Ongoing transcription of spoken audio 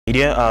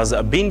Media has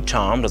been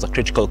termed as a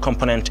critical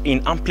component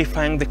in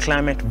amplifying the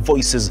climate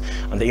voices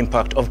and the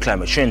impact of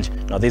climate change.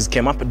 Now, this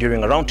came up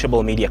during a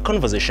roundtable media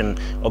conversation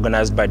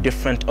organized by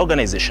different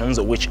organizations,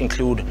 which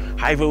include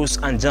HIVOS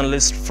and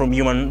journalists from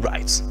human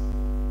rights.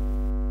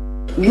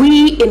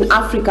 We in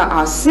Africa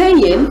are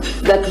saying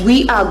that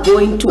we are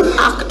going to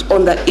act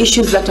on the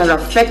issues that are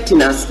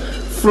affecting us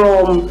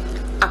from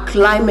a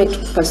climate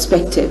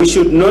perspective. We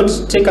should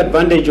not take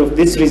advantage of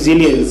this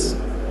resilience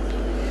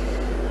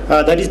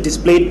that is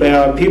displayed by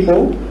our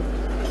people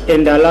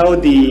and allow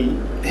the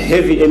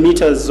heavy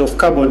emitters of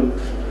carbon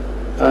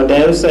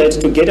dioxide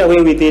to get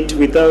away with it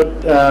without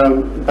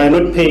by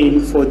not paying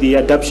for the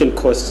adaptation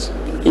costs.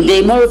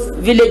 The Morof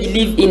village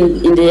live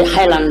in the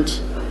highland,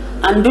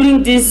 and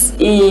during this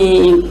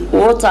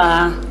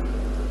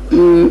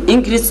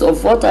increase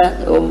of water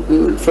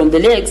from the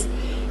lakes,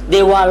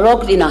 they were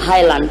locked in a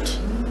highland.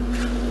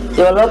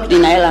 They were locked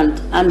in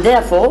island, and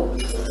therefore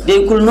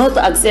they could not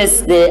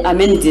access the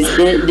amenities.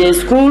 The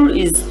school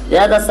is the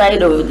other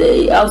side of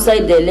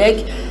outside the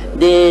lake,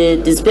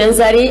 the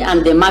dispensary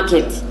and the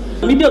market.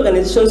 Media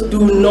organizations do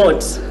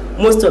not,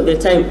 most of the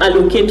time,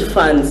 allocate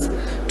funds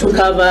to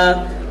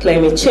cover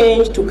climate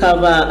change, to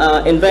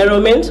cover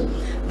environment.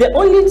 The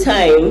only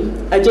time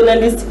a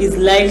journalist is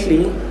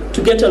likely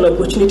to get an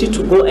opportunity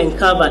to go and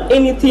cover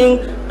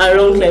anything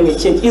around climate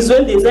change is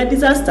when there is a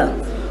disaster.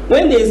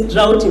 When there is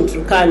drought in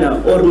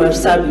Turkana or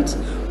Marsabit,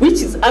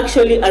 which is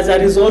actually as a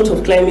result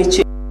of climate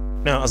change.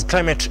 Now, as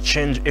climate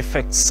change